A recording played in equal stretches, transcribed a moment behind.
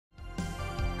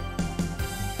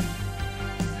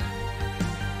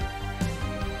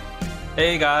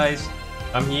Hey guys,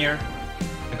 I'm here.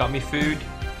 I got me food.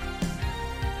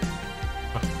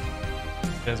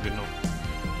 That's good. No.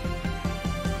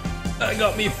 I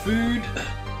got me food.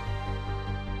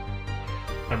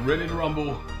 I'm ready to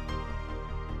rumble.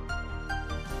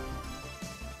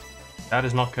 That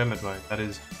is not Kermit mode. That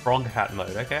is Frog Hat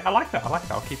mode. Okay, I like that. I like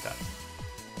that. I'll keep that.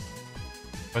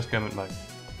 Where's Kermit mode?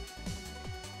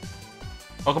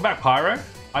 Welcome back, Pyro.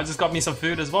 I just got me some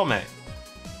food as well, mate.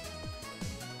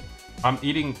 I'm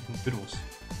eating noodles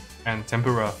and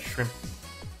tempura shrimp.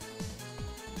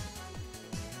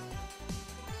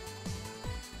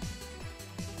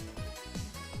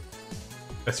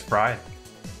 It's fried.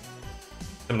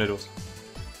 Some noodles.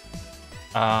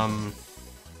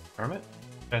 Kermit?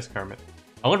 There's Kermit.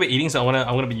 I'm gonna be eating, so I'm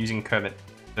gonna be using Kermit.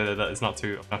 That it's not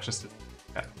too obnoxious.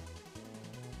 Okay.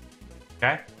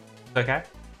 Okay. It's okay.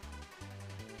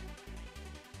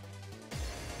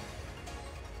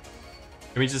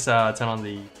 Can we just turn on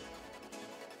the...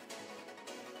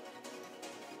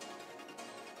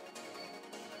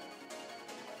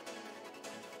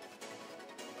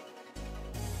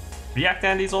 React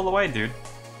Andes all the way, dude.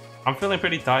 I'm feeling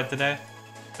pretty tired today.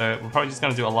 So we're probably just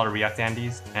gonna do a lot of React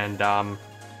Andes. And I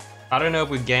don't know if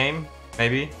we game,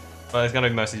 maybe. But it's gonna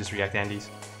be mostly just React Andes.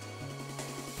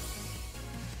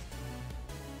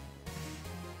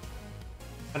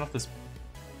 Turn off this...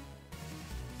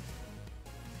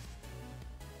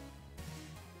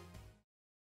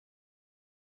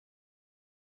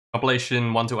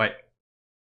 Compilation 128.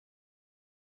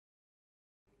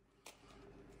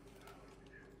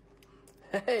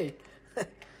 Hey,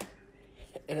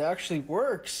 it actually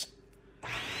works.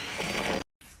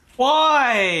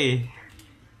 Why?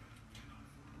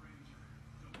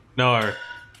 No.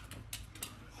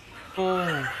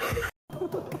 Oh.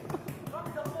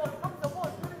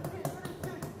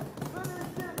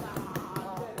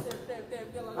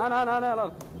 No.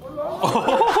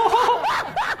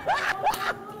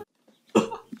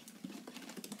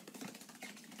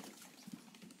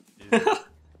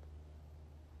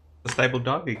 The stable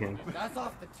dog again. That's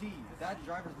off the tee. That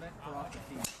driver's meant for off the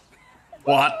tee.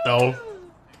 What though?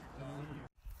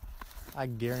 I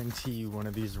guarantee you one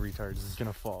of these retards is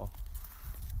gonna fall.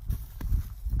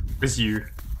 It's you.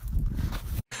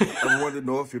 Ever wanted to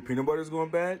know if your peanut butter is going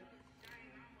bad?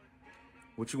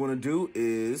 What you want to do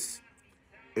is,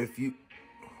 if you,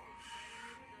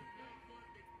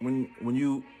 when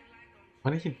you,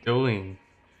 What are you doing?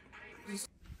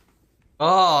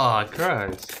 Oh,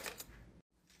 gross.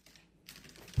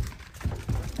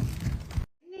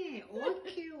 Okay,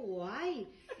 why?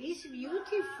 It's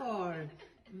beautiful.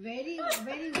 Very.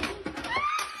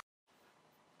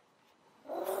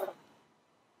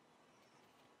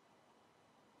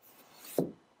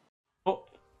 Oh.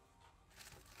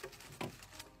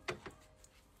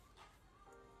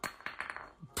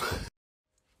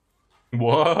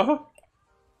 What?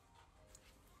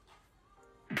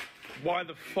 Why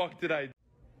the fuck did I?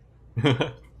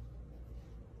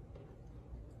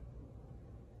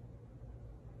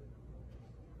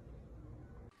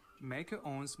 Make your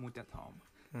own smoothie at home.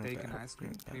 Take an ice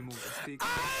cream, remove the stick,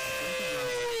 20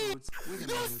 grams of fruits with a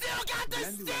milk,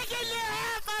 blend the rest together,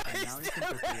 and now you can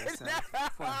prepare yourself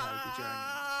for a healthy journey.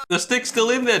 The stick's still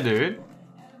in there, dude.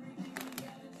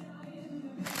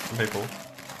 Some people.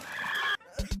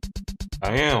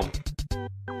 I am.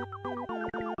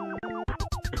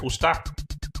 People stack.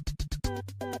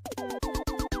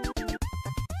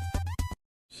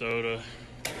 Soda.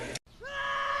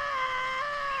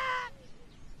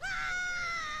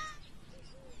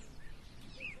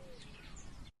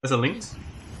 There's a Lynx.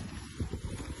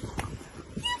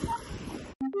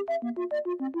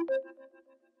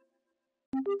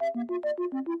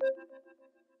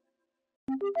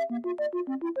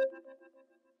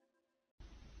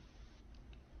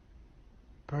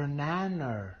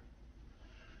 Banana.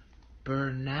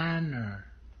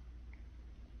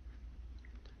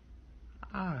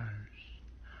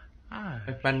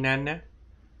 Like banana.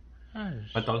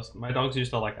 My dogs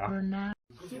used to like apple. Banana.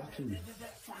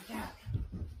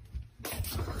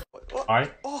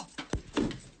 Alright.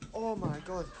 Oh my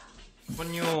god.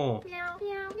 Coño.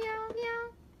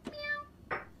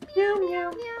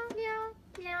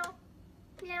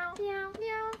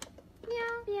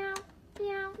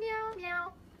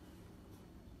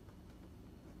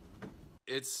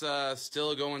 It's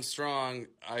still going strong.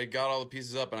 I got all the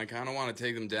pieces up and I kind of want to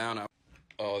take them down.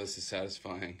 Oh, this is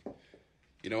satisfying.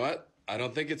 You know what? I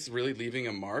don't think it's really leaving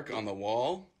a mark on the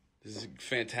wall. This is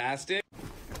fantastic.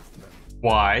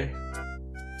 Why?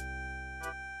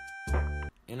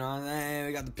 You know what I'm saying?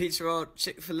 We got the pizza roll,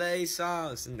 Chick-fil-A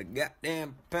sauce, and the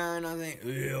goddamn pan, I think.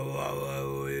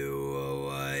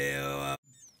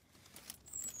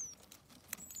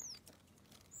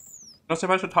 Not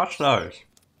supposed to touch those.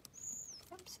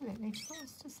 Absolutely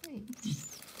fast asleep.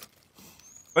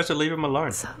 Supposed to leave them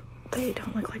alone. So they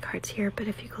don't look like hearts here, but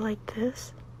if you go like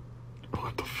this.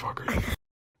 What the fuck are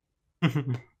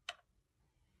you?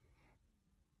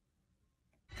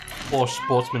 Or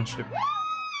sportsmanship.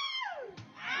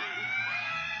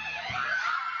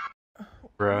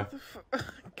 Bruh. What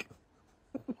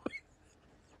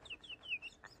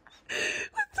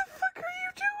the fuck are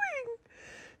you doing?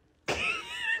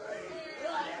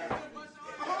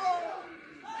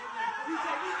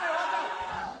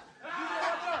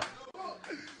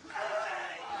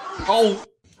 Oh!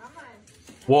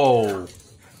 Whoa.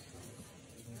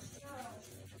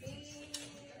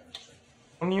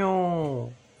 Oh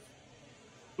no.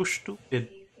 So stupid.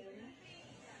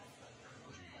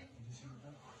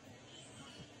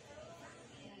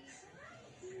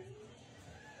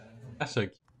 That's so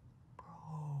cute. Bro,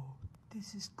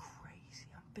 this is crazy.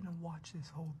 I'm gonna watch this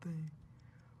whole thing.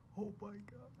 Oh my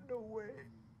god, no way.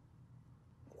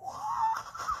 What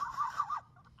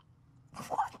the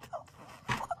fuck?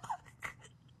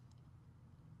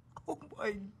 Oh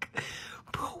my god.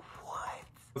 Bro, what?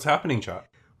 What's happening, chat?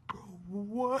 Bro,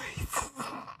 what?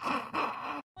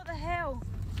 What the hell?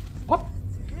 What?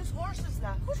 Whose horse is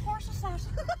that? Whose horse is that?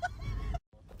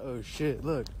 Oh shit,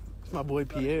 look. It's my boy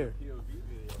Pierre.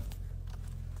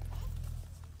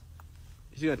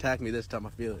 He's gonna attack me this time, I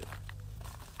feel it.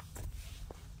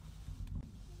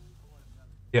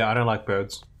 Yeah, I don't like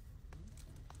birds.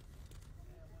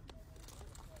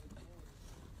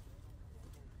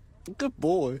 Good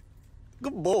boy.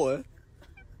 Good boy.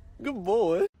 Good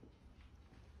boy.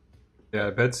 Yeah,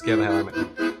 birds scare the hell out of me.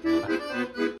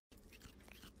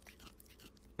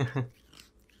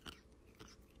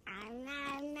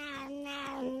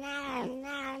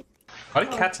 Why do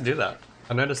cats do that?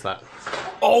 I noticed that.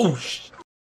 Oh,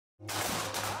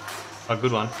 oh,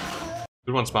 good one.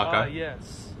 Good one, smart guy.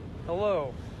 Yes.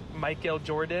 Hello, Michael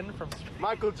Jordan from...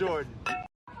 Michael Jordan.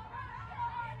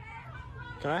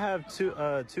 Can I have two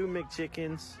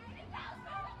McChickens?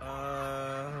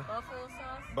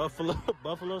 Buffalo sauce.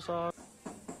 Buffalo sauce.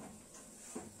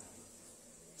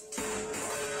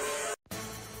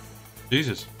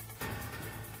 Jesus.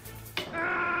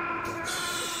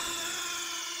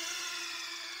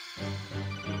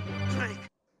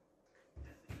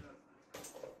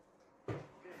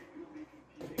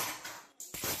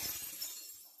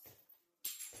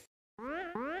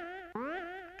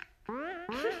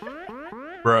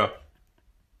 Bro.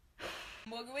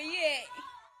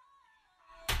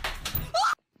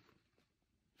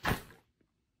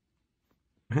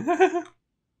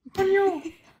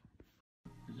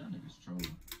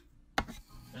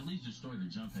 At least destroy the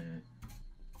jump pad.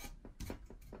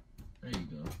 There you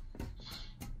go.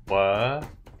 What?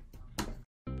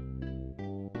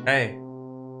 Hey.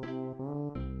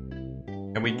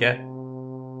 Can we get?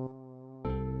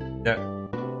 Yeah.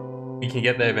 We can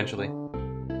get there eventually.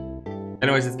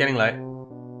 Anyways, it's getting late.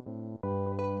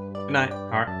 Good night.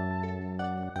 Alright.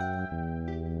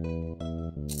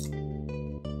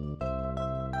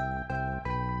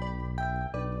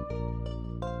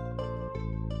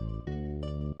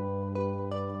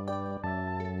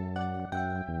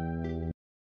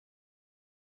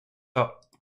 Oh.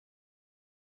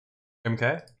 MK?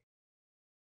 That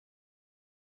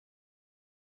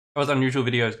was unusual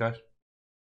videos, guys.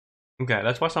 Okay,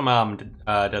 let's watch some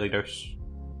daily dose.